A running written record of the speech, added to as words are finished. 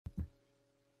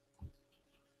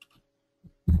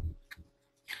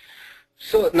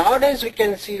So nowadays we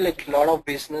can see like a lot of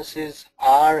businesses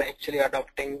are actually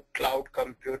adopting cloud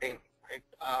computing, right?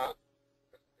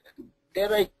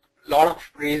 There are a lot of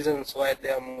reasons why they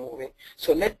are moving.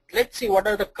 So let's see what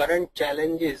are the current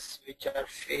challenges which are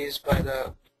faced by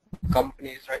the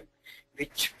companies, right?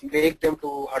 Which make them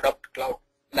to adopt cloud.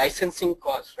 Licensing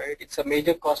costs, right? It's a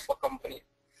major cost for companies.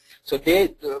 So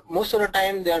they most of the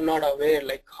time they are not aware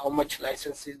like how much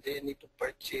licenses they need to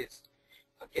purchase.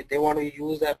 Okay, they want to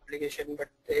use the application, but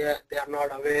they are not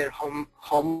aware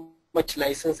how much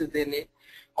licenses they need,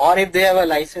 or if they have a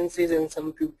licenses and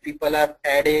some people are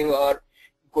adding or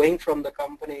going from the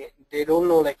company, they don't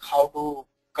know like how to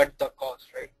cut the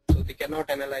cost, right? So they cannot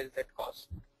analyze that cost.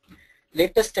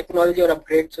 Latest technology or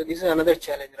upgrade. So this is another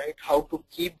challenge, right? How to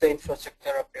keep the infrastructure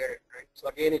updated, right? So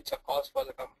again, it's a cost for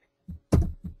the company.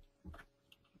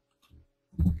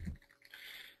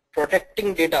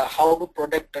 Protecting data, how to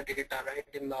protect the data, right,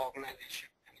 in the organization.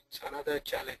 It's another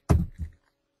challenge.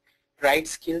 Right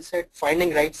skill set,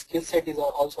 finding right skill set is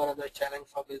also another challenge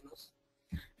for business,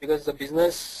 because the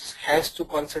business has to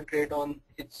concentrate on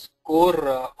its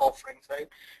core offerings, right?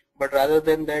 But rather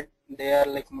than that, they are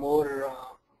like more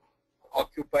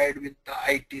occupied with the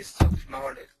IT stuff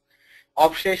nowadays.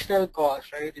 Operational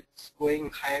cost, right? It's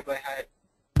going high by high.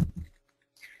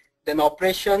 Then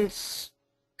operations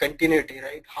continuity,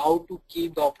 right? How to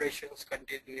keep the operations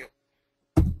continue.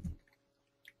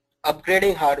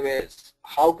 Upgrading hardwares,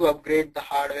 how to upgrade the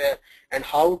hardware and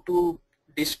how to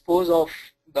dispose of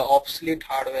the obsolete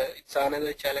hardware. It's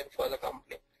another challenge for the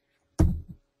company.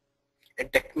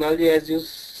 And technology, as you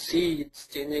see, it's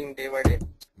changing day by day.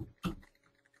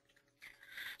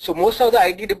 So most of the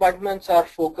IT departments are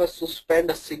focused to spend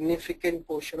a significant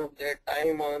portion of their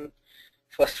time on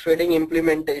frustrating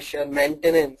implementation,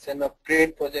 maintenance, and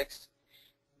upgrade projects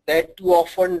that too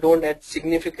often don't add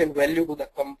significant value to the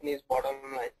company's bottom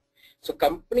line. So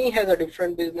company has a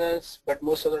different business, but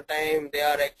most of the time they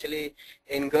are actually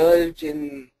engulfed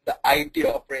in the IT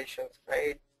operations,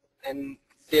 right? And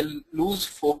they'll lose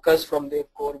focus from their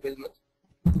core business.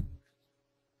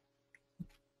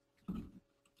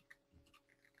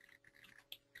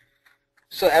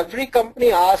 So every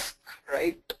company asks,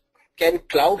 right, can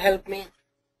cloud help me?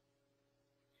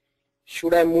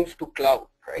 Should I move to cloud,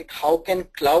 right? How can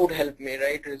cloud help me,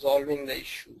 right, resolving the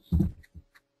issues?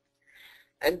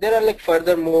 And there are like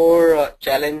furthermore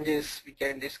challenges we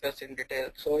can discuss in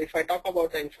detail. So if I talk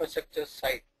about the infrastructure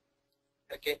side,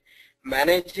 okay,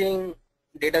 managing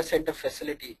data center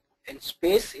facility and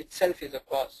space itself is a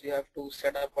cost. You have to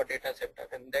set up a data center,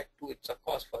 and that too it's a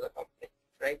cost for the company,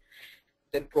 right?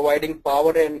 Then providing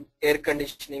power and air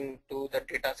conditioning to the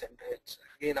data center, it's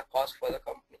again a cost for the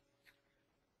company.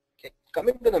 Okay,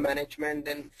 coming to the management,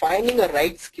 then finding the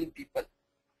right skilled people.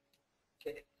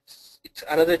 Okay, it's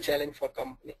another challenge for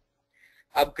company.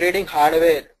 Upgrading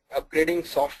hardware, upgrading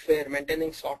software,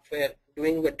 maintaining software,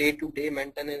 doing the day-to-day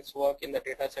maintenance work in the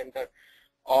data center,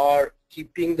 or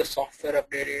keeping the software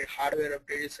updated, hardware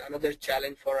updated is another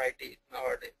challenge for IT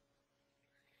nowadays.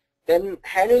 Then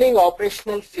handling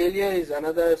operational failure is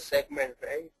another segment,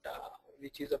 right,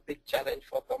 which is a big challenge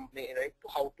for company, right,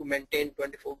 how to maintain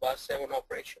 24/7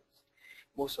 operations.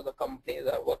 Most of the companies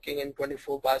are working in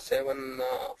 24/7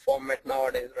 format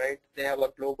nowadays, right? They have a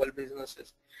global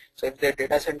businesses. So if their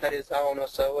data center is down or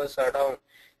servers are down,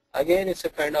 again it's a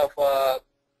kind of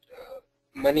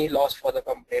money loss for the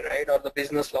company, right? Or the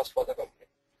business loss for the company.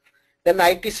 Then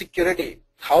IT security,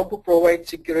 how to provide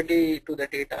security to the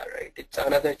data, right? It's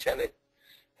another challenge.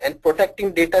 And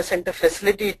protecting data center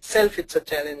facility itself, it's a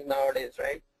challenge nowadays,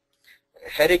 right?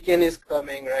 Hurricane is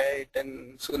coming, right,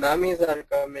 and tsunamis are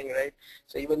coming, right?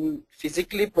 So even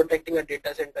physically protecting a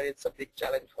data center, it's a big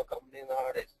challenge for companies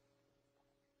nowadays.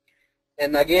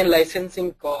 And again,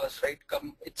 licensing costs, right?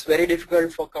 It's very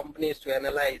difficult for companies to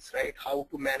analyze, right, how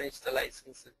to manage the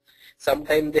licenses.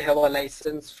 Sometimes they have a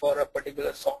license for a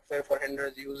particular software for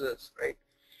 100 users, right?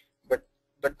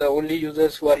 But the only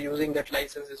users who are using that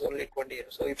license is only 20.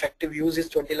 So effective use is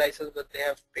 20 licenses, but they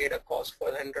have paid a cost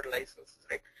for 100 licenses,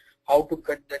 right? How to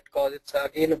cut that cost, it's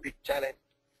again a big challenge.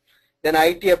 Then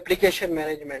IT application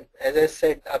management, as I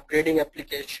said, upgrading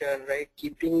application, right?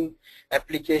 Keeping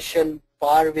application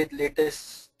par with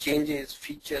latest changes,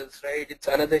 features, right? It's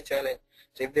another challenge.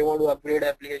 So if they want to upgrade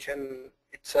application,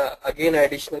 it's again an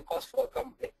additional cost for a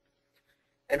company.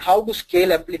 And how to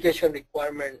scale application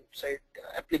requirements, right?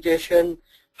 Application,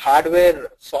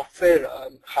 hardware, software,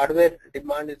 hardware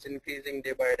demand is increasing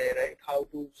day by day, right? How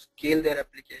to scale their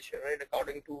application, right,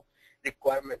 according to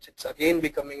requirements. It's again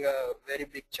becoming a very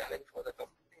big challenge for the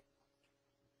company.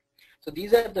 So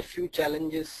these are the few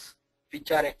challenges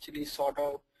which are actually sought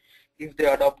out if they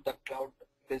adopt the cloud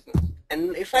business.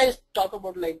 And if I talk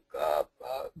about like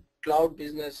cloud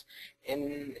business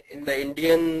in the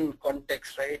Indian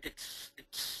context, right,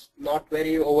 it's not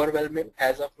very overwhelming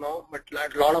as of now, but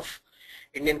a lot of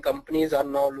Indian companies are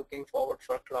now looking forward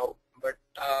for cloud. But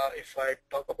if I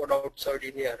talk about outside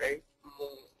India, right,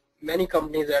 many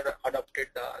companies have adopted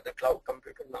the cloud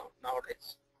computer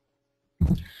nowadays.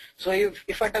 So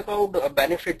if I talk about the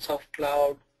benefits of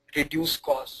cloud, reduce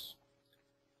costs.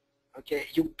 Okay,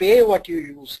 you pay what you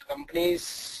use.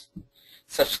 Companies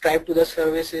subscribe to the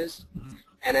services,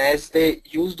 and as they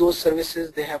use those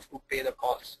services, they have to pay the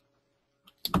cost.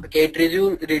 Okay, it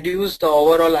reduce the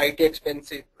overall IT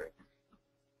expensive. Right?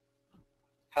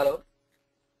 Hello.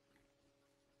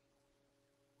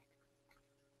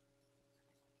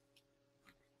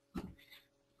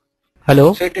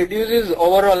 Hello. So it reduces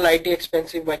overall IT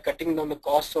expensive by cutting down the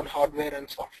costs on hardware and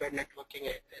software networking,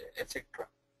 etc.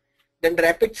 Then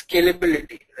rapid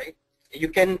scalability, right? You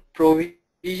can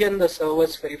provision the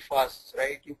servers very fast,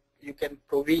 right? You can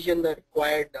provision the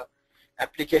required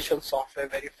application software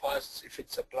very fast if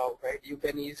it's a cloud, right? You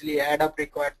can easily add up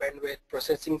required bandwidth,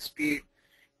 processing speed,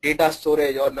 data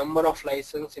storage, or number of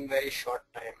licenses in very short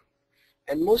time.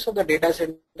 And most of the data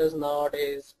centers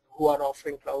nowadays who are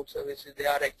offering cloud services, they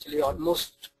are actually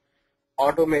almost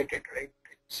automated, right?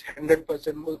 It's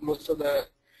 100%. Most of the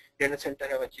data center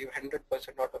have achieved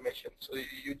 100% automation. So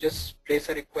you just place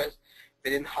a request,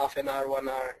 within half an hour, 1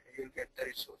 hour, you'll get the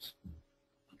resource.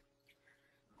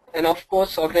 And of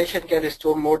course, organization can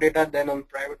store more data than on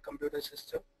private computer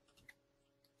system.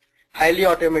 Highly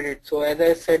automated. So as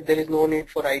I said, there is no need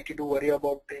for IT to worry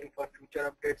about paying for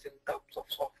future updates in terms of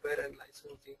software and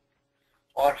licensing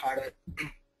or hardware.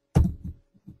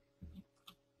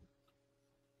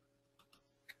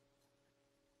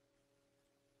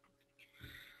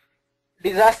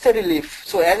 Disaster relief.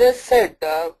 So as I said,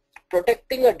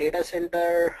 protecting a data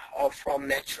center from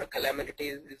natural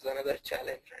calamities is another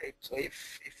challenge, right? So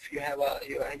if you have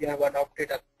adopted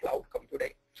a cloud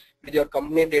computing with your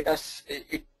company data,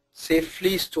 it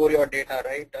safely store your data,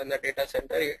 right, in the data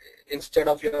center instead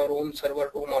of your own server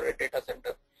room or a data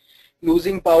center.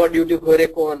 Losing power due to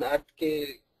hurricane,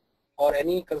 earthquake, or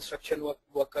any construction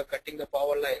worker cutting the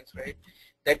power lines, right,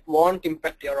 that won't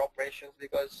impact your operations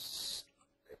because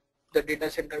the data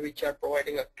center which are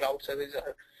providing a cloud service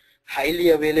are highly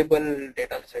available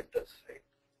data centers, right?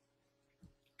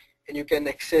 And you can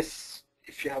access,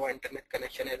 if you have an internet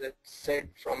connection, as I said,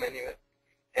 from anywhere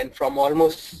and from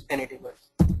almost any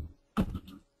device.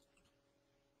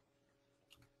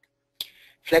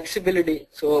 Flexibility.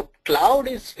 So cloud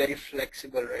is very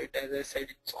flexible, right? As I said,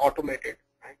 it's automated,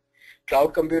 right?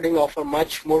 Cloud computing offer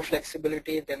much more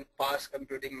flexibility than past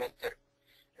computing method,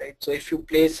 right? So if you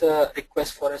place a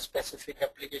request for a specific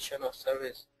application or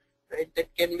service, right,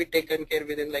 that can be taken care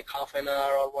within like half an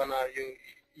hour or 1 hour.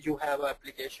 You have an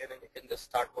application and you can just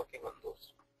start working on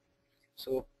those.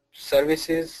 So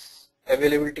services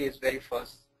availability is very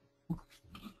fast.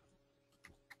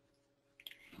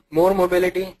 More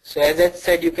mobility. So as I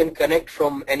said, you can connect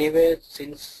from anywhere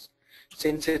since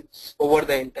it's over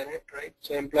the internet, right?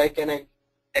 So employee can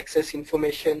access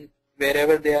information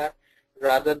wherever they are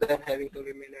rather than having to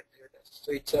remain at their desk.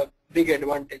 So it's a big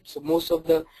advantage. So most of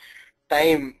the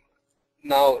time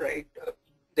now, right,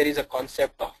 there is a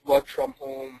concept of work from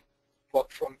home,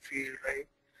 work from field, right?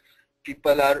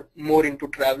 People are more into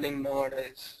traveling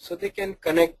nowadays, so they can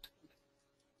connect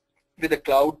with the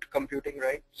cloud computing,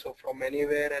 right? So from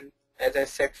anywhere, and as I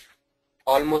said,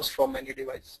 almost from any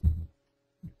device.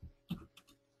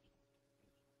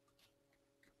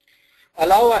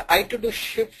 Allow IT to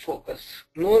shift focus.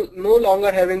 No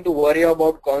longer having to worry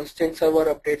about constant server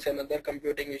updates and other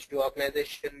computing issues.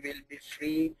 Organization will be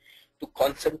free to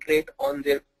concentrate on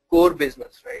their core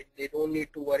business, right? They don't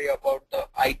need to worry about the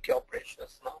IT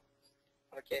operations now,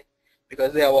 okay?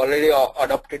 Because they have already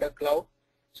adopted a cloud,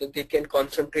 so they can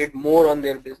concentrate more on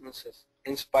their businesses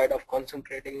in spite of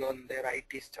concentrating on their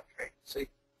IT stuff, right? So it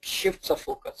shifts a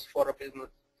focus for a business.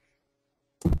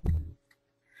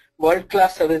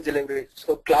 World-class service delivery.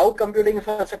 So cloud computing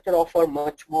infrastructure offer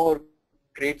much more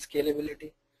great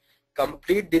scalability,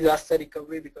 complete disaster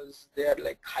recovery because they are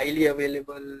like highly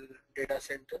available data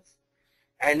centers,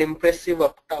 and impressive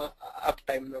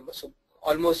uptime numbers. So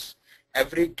almost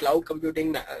every cloud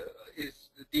computing is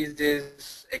these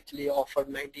days actually offer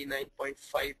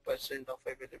 99.5% of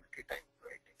availability time,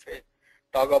 right? If I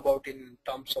talk about in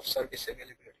terms of service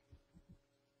availability.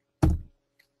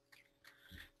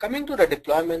 Coming to the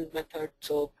deployment method,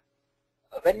 so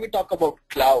when we talk about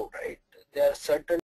cloud, right, there are certain